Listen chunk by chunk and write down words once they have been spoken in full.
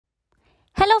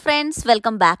Hello friends,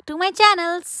 welcome back to my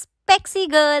channel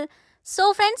Specsygirl.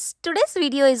 So friends, today's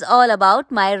video is all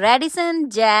about my Radisson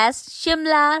Jass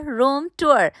Shimla room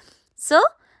tour. So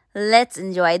let's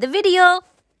enjoy the video.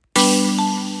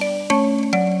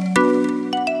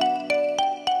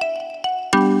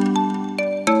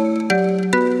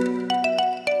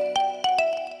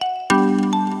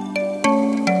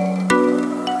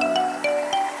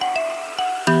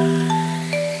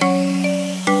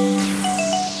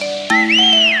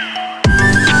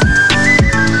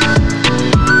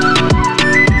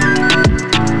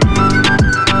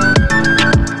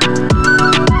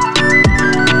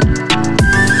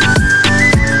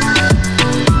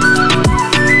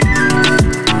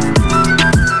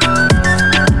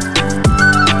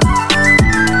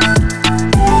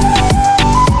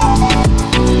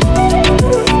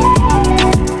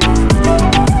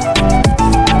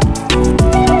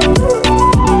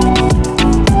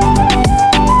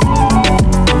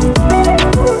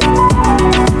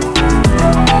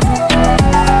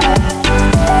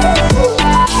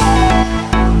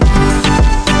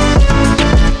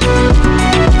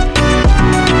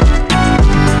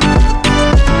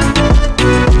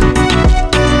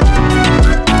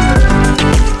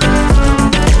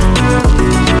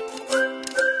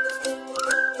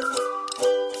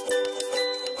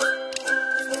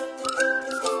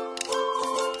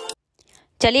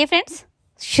 चलिए friends,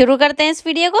 शुरू करते हैं इस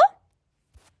video को।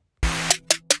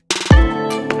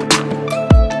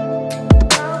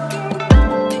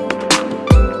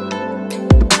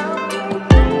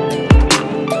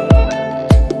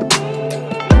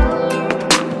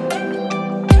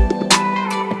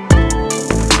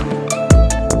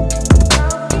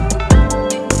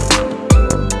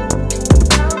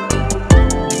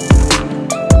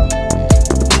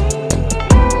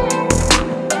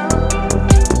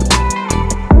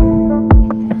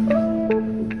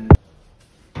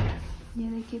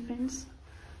 Friends,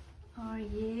 और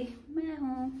ये मैं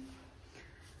हूँ।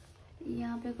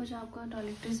 यहाँ पे कुछ आपको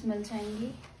टॉयलेटरीज मिल जाएंगी।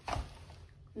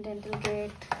 Dental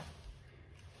gate,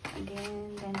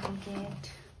 again dental gate,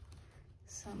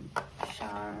 सम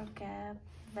shower cap,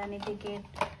 vanity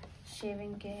gate,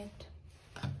 shaving gate,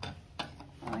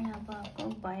 और यहाँ पर आपको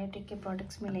बायोटिक के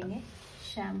प्रोडक्ट्स मिलेंगे।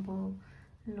 Shampoo,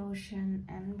 lotion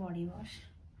and body wash,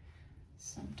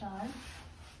 some towel,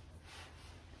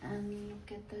 and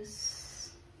look at this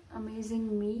amazing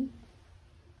me.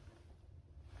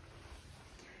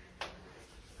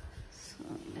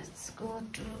 So let's go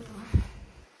to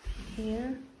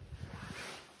here,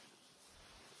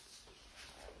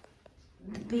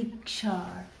 the big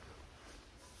shower.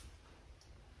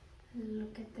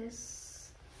 Look at this.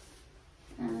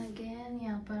 And again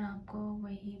यहाँ पर आपको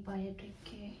वही बायोटिक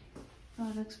के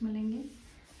प्रोडक्ट्स मिलेंगे,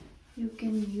 you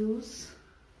can use.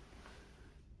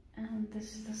 And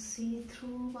this is the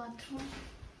see-through bathroom.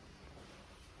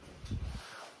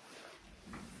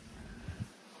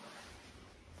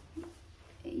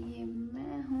 ये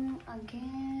मैं हूँ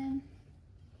again.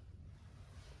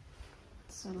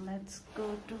 So let's go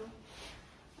to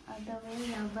other way.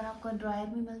 यहाँ पर आपको ड्रायर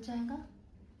भी मिल जाएगा।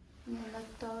 ये अलग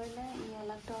टॉवल है, ये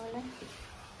अलग टॉवल है।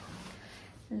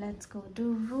 Let's go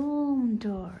to room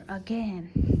tour again.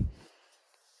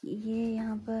 ये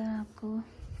यहाँ पर आपको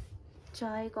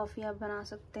चाय कॉफ़ी आप बना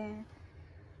सकते हैं।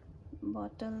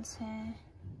 बॉटल्स हैं,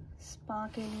 स्पा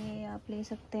के लिए आप ले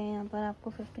सकते हैं। यहाँ पर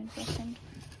आपको 15%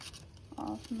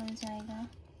 ऑफ मिल जाएगा।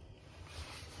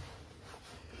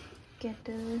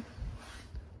 केटल,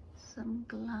 सम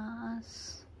ग्लास।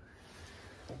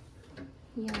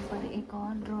 यहाँ पर एक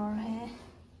और ड्रॉर है।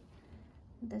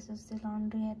 This is the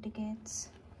laundry etiquettes,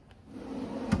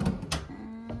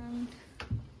 and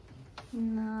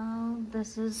now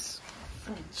this is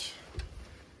fridge.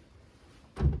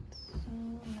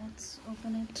 Let's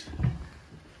open it.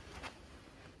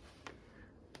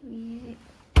 ये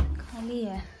खाली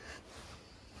है।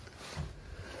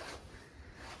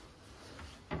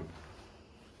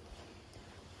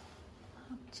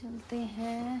 अब चलते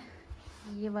हैं।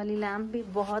 ये वाली लैम्प भी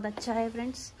बहुत अच्छा है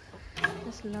फ्रेंड्स,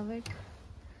 जस्ट लव इट।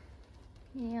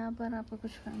 यहाँ पर आपको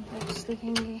कुछ पैम्पलेट्स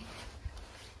दिखेंगे,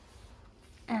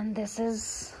 and this is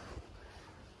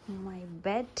my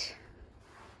bed.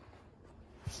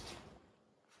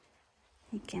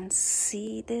 You can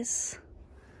see this,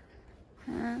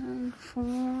 and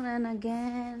phone, and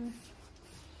again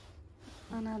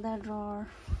another drawer,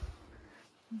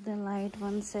 the light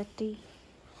one settee.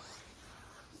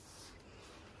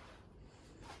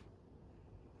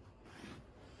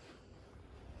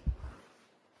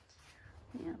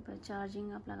 यहाँ पर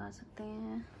चार्जिंग आप लगा सकते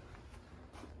हैं।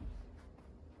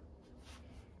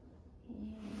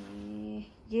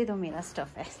 ये तो मेरा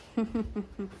स्टफ है।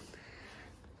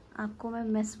 आपको मैं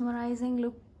मेस्मराइजिंग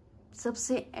लुक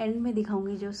सबसे एंड में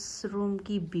दिखाऊंगी, जो इस रूम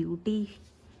की ब्यूटी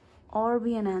और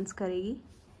भी एनहांस करेगी।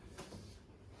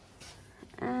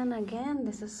 And again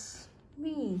this is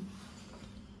me.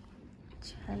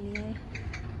 चलिए,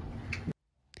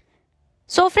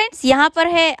 सो फ्रेंड्स, यहाँ पर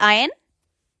है आयन,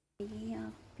 ये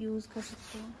आप यूज कर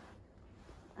सकते हो।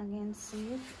 अगेन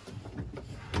सेफ,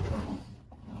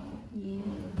 ये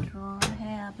ड्रॉर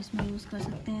है, आप इसमें यूज कर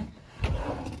सकते हैं।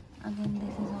 Again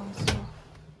this is also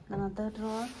another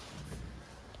drawer.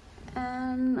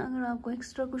 And अगर आपको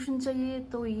एक्स्ट्रा कुशन चाहिए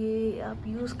तो ये आप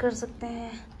यूज कर सकते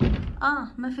हैं।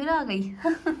 मैं फिर आ गई।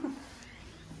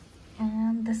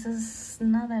 And this is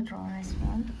another drawer as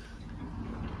well.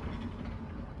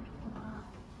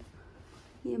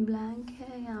 ये ब्लैंक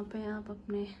है, यहाँ पे आप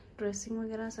अपने ड्रेसिंग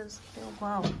वगैरह कर सकते हो।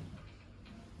 Wow,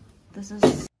 this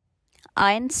is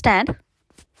ion stand.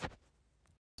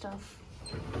 stuff.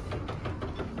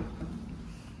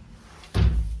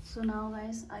 So now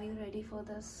guys, are you ready for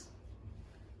this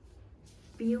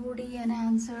beauty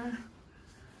enhancer?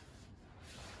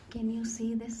 Can you see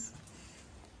this?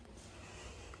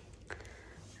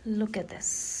 Look at this.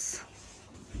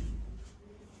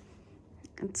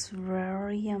 It's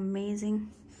very amazing.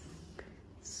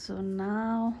 So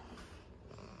now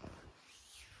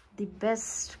the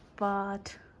best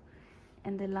part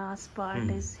and the last part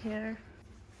is here.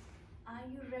 Are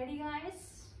you ready guys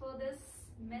for this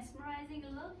mesmerizing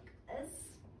look? Is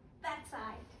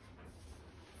backside.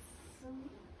 So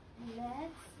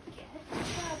let's get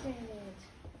started.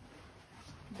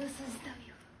 This is the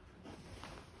view.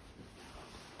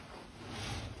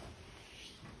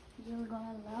 You're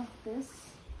gonna love this.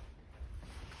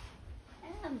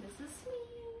 And this is me.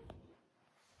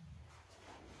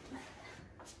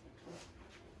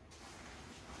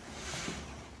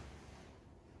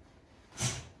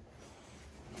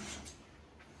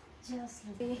 Just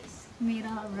look.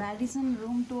 मेरा Radisson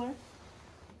Room Tour।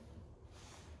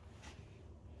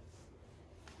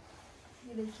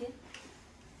 ये देखिए,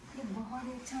 ये बहुत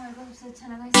ही अच्छा, मेरे को सबसे अच्छा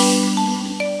लगा।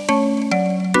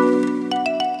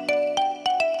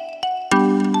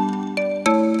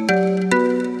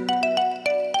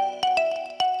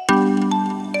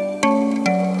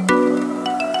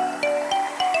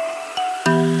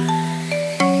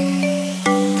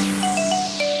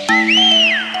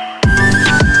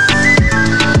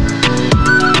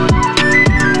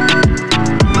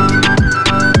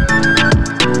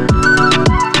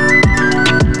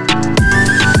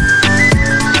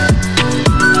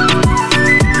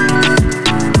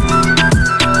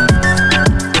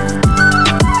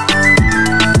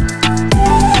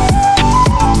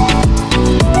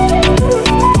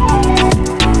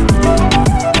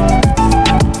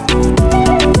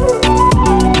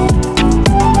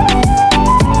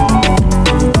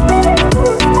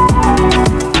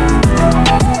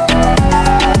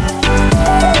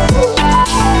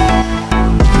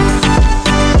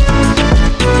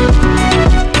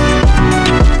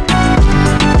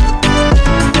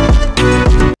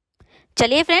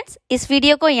 चलिए फ्रेंड्स, इस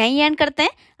वीडियो को यहीं एंड करते हैं।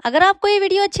 अगर आपको ये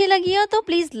वीडियो अच्छी लगी हो तो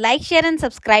please like, share and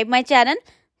subscribe my channel.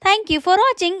 Thank you for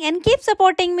watching and keep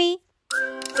supporting me.